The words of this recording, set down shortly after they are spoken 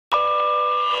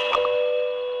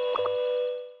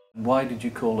Why did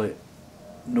you call it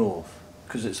North?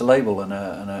 Because it's a label and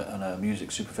a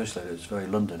music superficially. It's very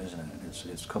London, isn't it?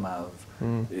 It's come out of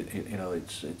you know,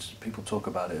 it's people talk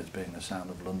about it as being the sound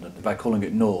of London. By calling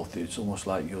it North, it's almost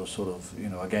like you're sort of, you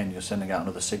know, again you're sending out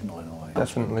another signal in a way.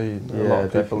 Definitely, a lot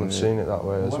of people have seen it that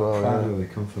way as well. Where do we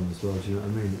come from as well? Do you know what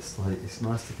I mean? It's like it's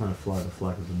nice to kind of fly the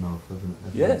flag of the North,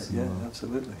 yeah,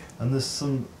 absolutely. And there's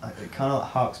some, it kind of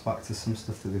harks back to some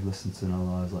stuff that we've listened to in our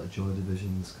lives, like Joy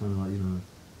Division. It's kind of like, you know,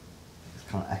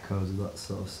 kind of echoes of that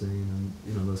sort of scene, and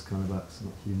you know, those kind of acts,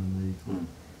 like Human League,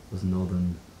 those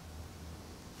northern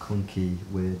clunky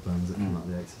weird bands that come out of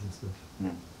the 80s and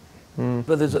stuff.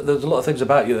 But there's a lot of things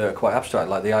about you that are quite abstract,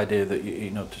 like the idea that you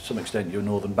know, to some extent you're a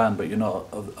northern band, but you're not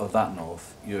of that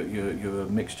north. You're a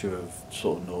mixture of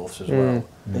sort of norths as well.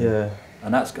 Yeah.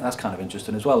 And that's kind of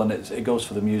interesting as well, and it goes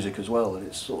for the music as well, and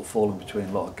it's sort of falling between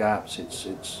a lot of gaps. It's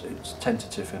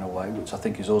tentative in a way, which I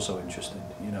think is also interesting,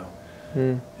 you know.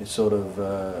 It's sort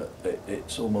of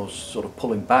it's almost sort of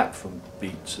pulling back from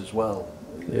beats as well.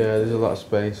 Yeah, there's a lot of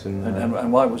space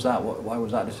and why was that? Why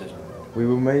was that decision? We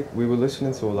were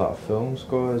listening to a lot of film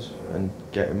scores and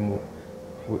getting.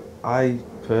 I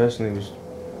personally was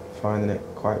finding it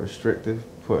quite restrictive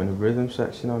putting a rhythm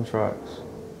section on tracks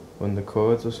under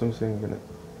chords or something, and it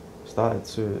started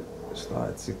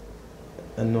to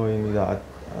annoy me that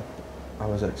I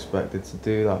was expected to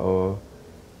do that or.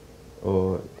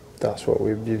 That's what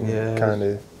we've been kind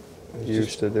of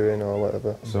used to doing or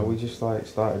whatever. So we just like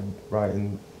started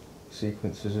writing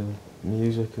sequences of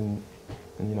music and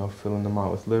you know, filling them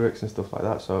out with lyrics and stuff like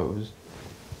that. So it was.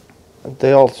 And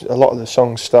a lot of the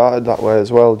songs started that way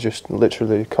as well, just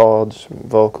literally chords,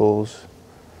 vocals,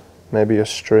 maybe a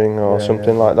string or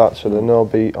something like that. So there's no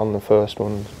beat on the first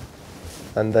ones,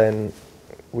 and then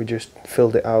we just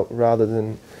filled it out rather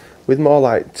than with more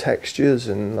like textures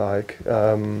and like.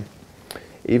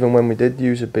 Even when we did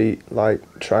use a beat, like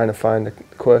trying to find a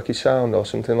quirky sound or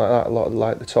something like that, a lot of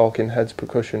like the Talking Heads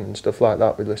percussion and stuff like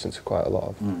that, we'd listen to quite a lot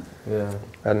of. Yeah.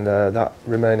 And that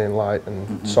Remaining Light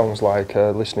and songs like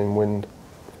Listening Wind.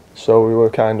 So we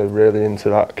were kind of really into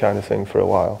that kind of thing for a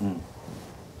while.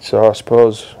 So I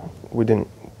suppose we didn't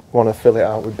want to fill it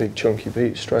out with big chunky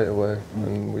beats straight away,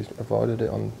 and we avoided it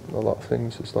on a lot of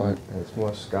things. It's like it's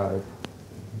more scattered.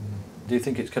 Do you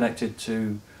think it's connected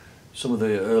to some of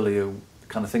the earlier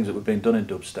kind of things that were being done in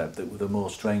dubstep that were the more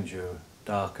stranger,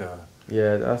 darker,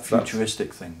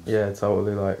 futuristic things? Yeah,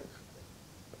 totally. Like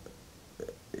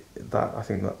that. I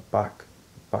think that back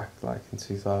like in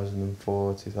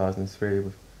 2004, 2003,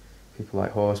 with people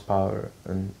like Horsepower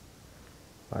and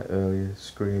like earlier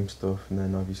Scream stuff, and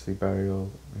then obviously Burial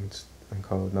and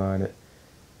Code 9.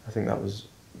 I think that was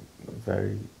a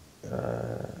very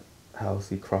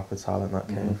healthy crop of talent that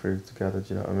came through together.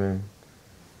 Do you know what I mean?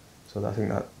 So I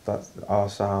think that's our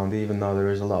sound, even though there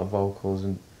is a lot of vocals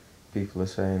and people are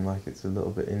saying like it's a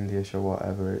little bit Indie-ish or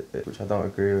whatever, which I don't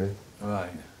agree with.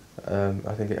 Right.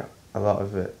 I think a lot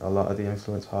of the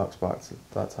influence harks back to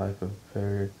that type of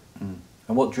period. And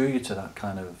what drew you to that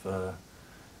kind of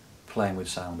playing with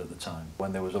sound at the time,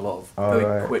 when there was a lot of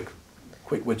very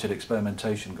quick-witted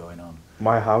experimentation going on?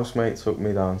 My housemate took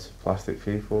me down to Plastic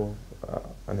People,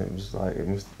 and it was like it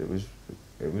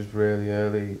was really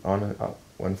early on.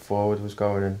 When Forward was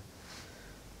going in,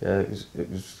 yeah, it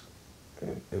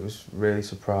was really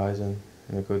surprising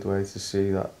in a good way to see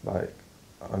that like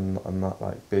on that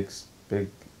like big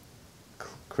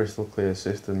crystal clear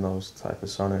system, those type of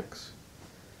sonics.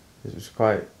 It was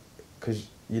quite, because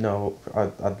you know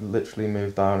I'd literally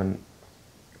moved down, and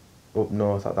up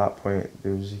north at that point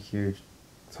there was a huge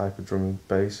type of drum and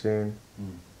bass scene.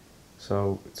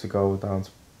 So to go down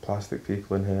to Plastic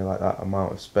People in here, like that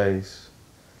amount of space,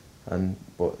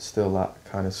 but still that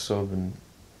kind of sub and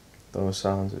those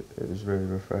sounds, it was really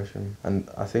refreshing. And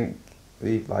I think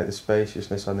the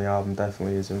spaciousness on the album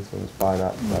definitely is influenced by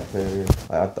that period.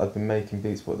 Like I'd been making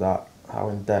beats, but how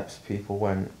in depth people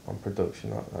went on production,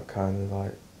 that kind of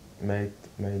like made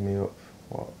me up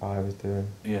what I was doing.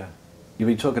 Yeah, you've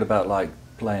been talking about like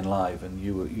playing live, and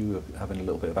you were having a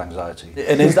little bit of anxiety.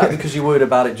 And is that because you're worried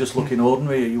about it just looking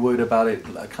ordinary? Are you worried about it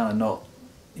like, kind of not,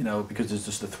 you know, because there's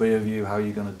just the three of you? How are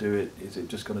you going to do it? Is it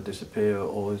just going to disappear,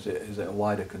 or is it a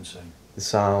wider concern? The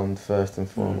sound first and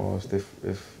foremost.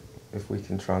 If we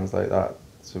can translate that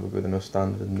to a good enough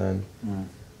standard, and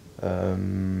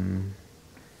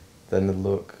then the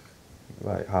look,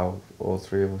 like how all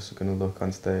three of us are going to look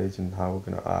on stage and how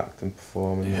we're going to act and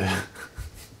perform,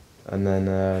 and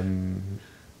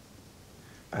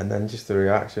then just the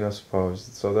reaction, I suppose.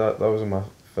 So those are my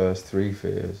first three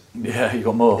fears. Yeah, you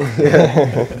got more.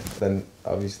 Then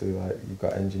obviously like you've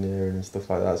got engineering and stuff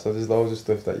like that. So there's loads of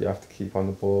stuff that you have to keep on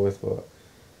the ball with, but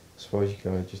suppose you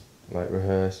can just like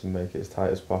rehearse and make it as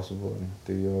tight as possible and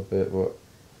do your bit, but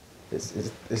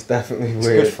it's definitely It's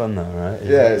weird. good fun though, right?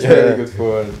 Yeah, it's really good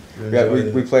fun.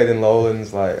 Really We played in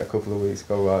Lowlands like a couple of weeks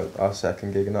ago, our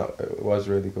second gig, and it was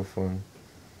really good fun.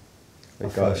 Our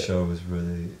first show was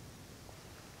really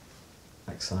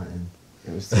exciting.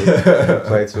 It was we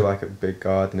played to like a big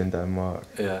garden in Denmark.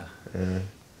 Yeah.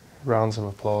 Rounds of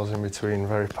applause in between,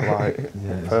 very polite.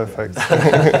 Yeah, Perfect.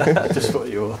 Just what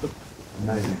you want.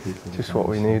 Amazing people. Just what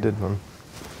we needed, man.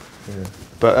 Yeah.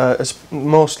 But it's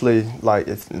mostly like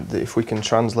if we can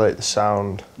translate the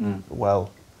sound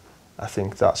well, I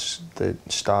think that's the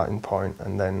starting point,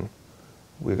 and then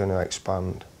we're going to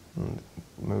expand and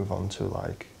move on to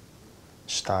like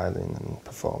styling and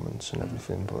performance and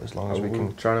everything. But as long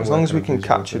as we can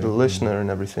capture the listener and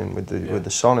everything with the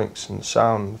sonics and the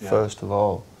sound first of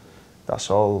all,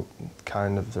 that's all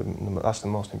kind of that's the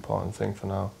most important thing for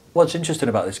now. What's interesting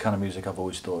about this kind of music, I've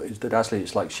always thought, is that actually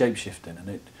it's like shape-shifting,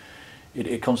 and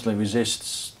it constantly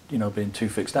resists, you know, being too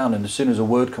fixed down, and as soon as a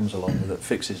word comes along that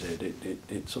fixes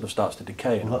it sort of starts to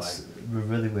decay in a way. That's the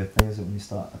really weird thing, is that when you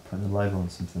start putting a label on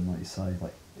something, like you say,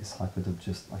 like is Hyperdub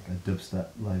just like a dubstep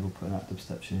label putting out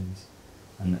dubstep tunes,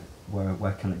 and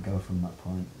where can it go from that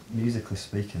point? Musically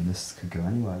speaking, this could go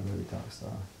anywhere really,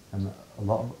 Darkstar, and a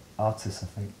lot of artists I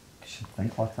think should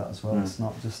think like that as well. It's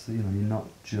not just, you know, you're not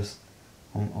just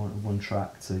on one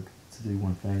track to do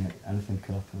one thing. Anything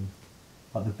could happen.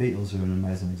 Like the Beatles are an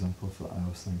amazing example for that, I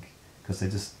always think, because they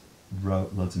just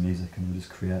wrote loads of music and were just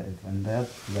creative, and they had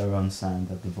their own sound,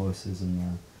 they had the voices and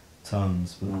the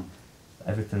tones, but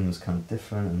everything was kind of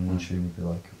different, and one tune would be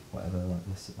like whatever, like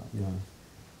this, you know.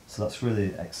 So that's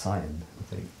really exciting, I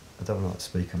think. I don't want to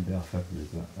speak on behalf of everybody,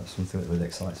 but that's something that really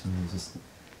excites me, is just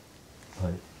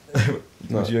like...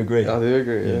 Would you agree? I do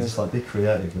agree, yeah. Just like be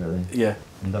creative, really. Yeah.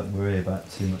 And don't worry about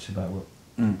too much about what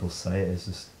people say. It's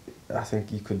just... I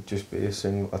think you could just be a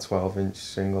 12-inch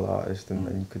single artist,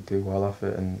 and you could do well off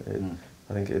it, and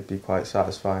I think it'd be quite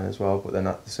satisfying as well. But then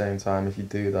at the same time, if you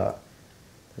do that,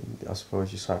 then I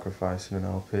suppose you're sacrificing an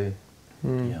LP.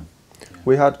 Yeah.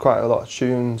 We had quite a lot of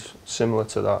tunes similar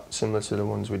to that, similar to the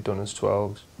ones we'd done as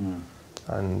 12s,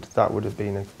 and that would have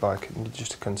been like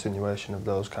just a continuation of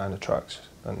those kind of tracks.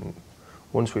 And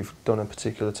once we've done a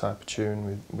particular type of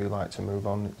tune, we like to move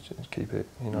on, keep it,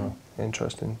 you know,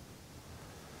 interesting.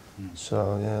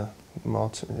 So yeah,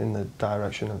 more in the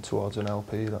direction of towards an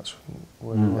LP. That's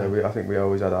where I think we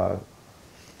always had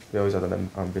an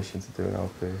ambition to do an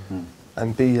LP.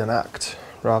 And be an act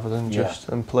rather than just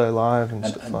and play live and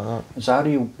stuff like that. And so how do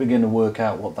you begin to work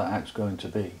out what that act's going to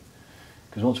be?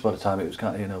 Because once upon a time it was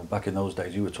kind of, you know, back in those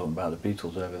days you were talking about the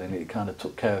Beatles and everything, it kind of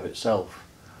took care of itself,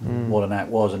 what an act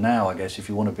was. And now I guess if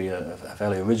you want to be a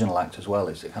fairly original act as well,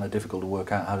 it's kind of difficult to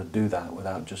work out how to do that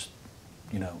without just,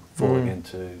 you know, falling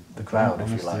into the crowd, if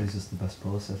you like. Honesty is just the best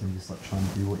policy. I think just like trying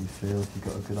to do what you feel. If you've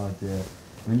got a good idea,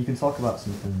 I mean, you can talk about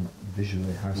something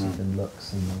visually, how something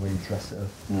looks, and the way you dress it up,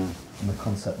 and the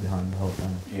concept behind the whole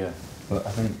thing. Yeah. But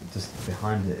I think just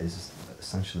behind it is just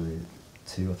essentially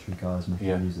 2 or 3 guys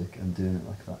making music and doing it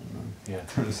like that, you know. Yeah.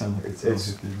 Doesn't sound like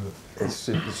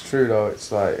It's true though.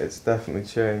 It's like it's definitely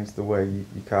changed the way you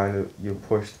kind of you're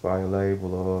pushed by a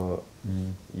label, or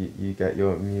you get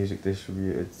your music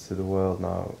distributed to the world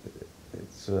now.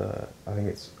 It's I think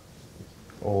it's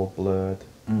all blurred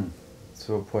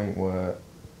to a point where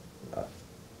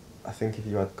I think if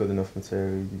you had good enough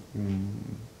material,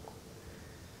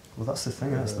 well, that's the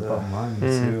thing. That's the bottom line. The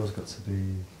material's got to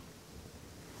be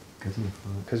good enough for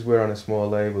it. because we're on a small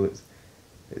label.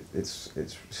 It's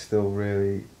still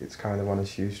really, it's kind of on a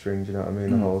shoestring, do you know what I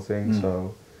mean, the whole thing,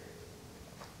 so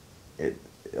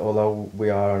although we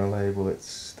are on a label, it's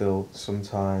still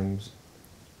sometimes,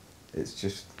 it's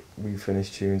just, we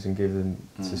finish tunes and give them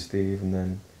to Steve, and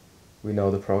then we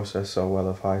know the process so well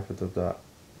of Hyperdub that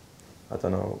I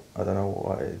don't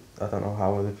know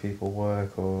how other people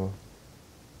work, or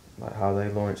like how they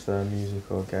launch their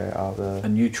music or get it out there.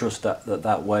 And you trust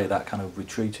that way, that kind of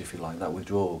retreat, if you like, that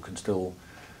withdrawal can still,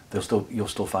 you'll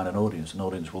still find an audience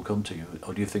will come to you,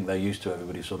 or do you think they're used to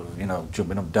everybody sort of, you know,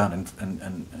 jumping up and down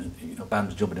and you know,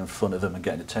 bands jumping in front of them and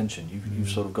getting attention? You've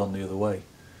sort of gone the other way.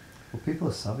 Well, people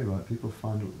are savvy, right? People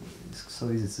find it's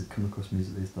so easy to come across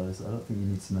music these days that I don't think you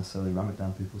need to necessarily ram it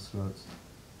down people's throats.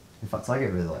 In fact, I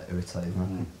get really like irritated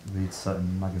when I read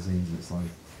certain magazines and it's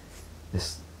like,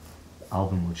 this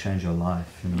album will change your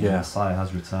life, you know, Messiah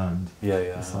has returned.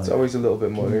 It's always a little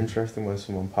bit more interesting when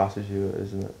someone passes you,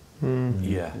 isn't it?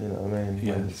 Yeah. You know what I mean?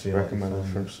 When it's recommended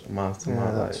from mouth to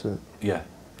mouth. That's it. Yeah.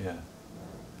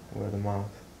 Word of mouth.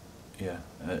 Yeah.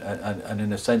 And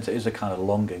in a sense it is a kind of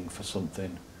longing for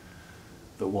something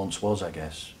that once was, I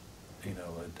guess. you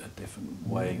know, a different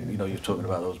way. You know, you're talking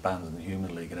about those bands and the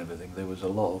Human League and everything. There was a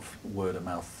lot of word of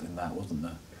mouth in that, wasn't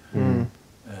there? Mm.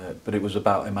 But it was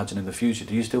about imagining the future.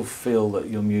 Do you still feel that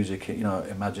your music, you know,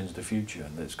 imagines the future,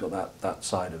 and it's got that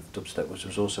side of dubstep, which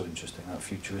was also interesting, that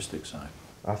futuristic side?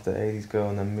 After 80s Girl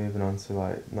and then moving on to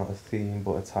like not a theme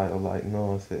but a title like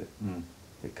North, it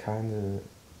kind of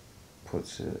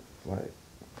puts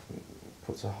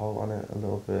a halt on it a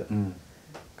little bit,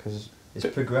 because It's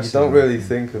you progressive. don't really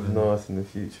think of North in the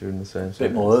future in the same sense. A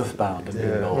bit more earthbound than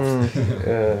Yeah. North.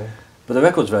 Yeah. But the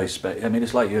record's very I mean,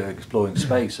 it's like you're exploring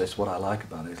space. That's what I like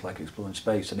about it. It's like exploring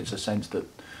space, and it's a sense that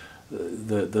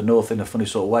the North, in a funny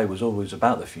sort of way, was always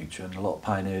about the future, and a lot of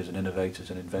pioneers and innovators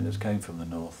and inventors came from the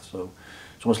North. So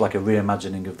it's almost like a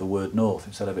reimagining of the word North.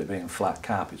 Instead of it being flat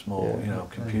cap, it's more, you know,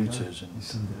 computers and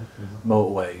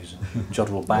motorways and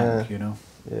Jodrell Bank, you know.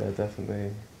 Yeah,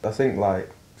 definitely. I think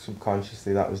like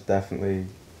subconsciously that was definitely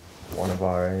one of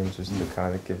our aims, was to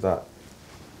kind of give that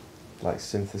like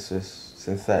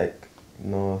synthetic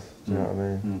North. Do you know what I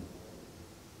mean?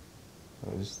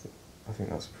 I think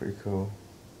that's pretty cool.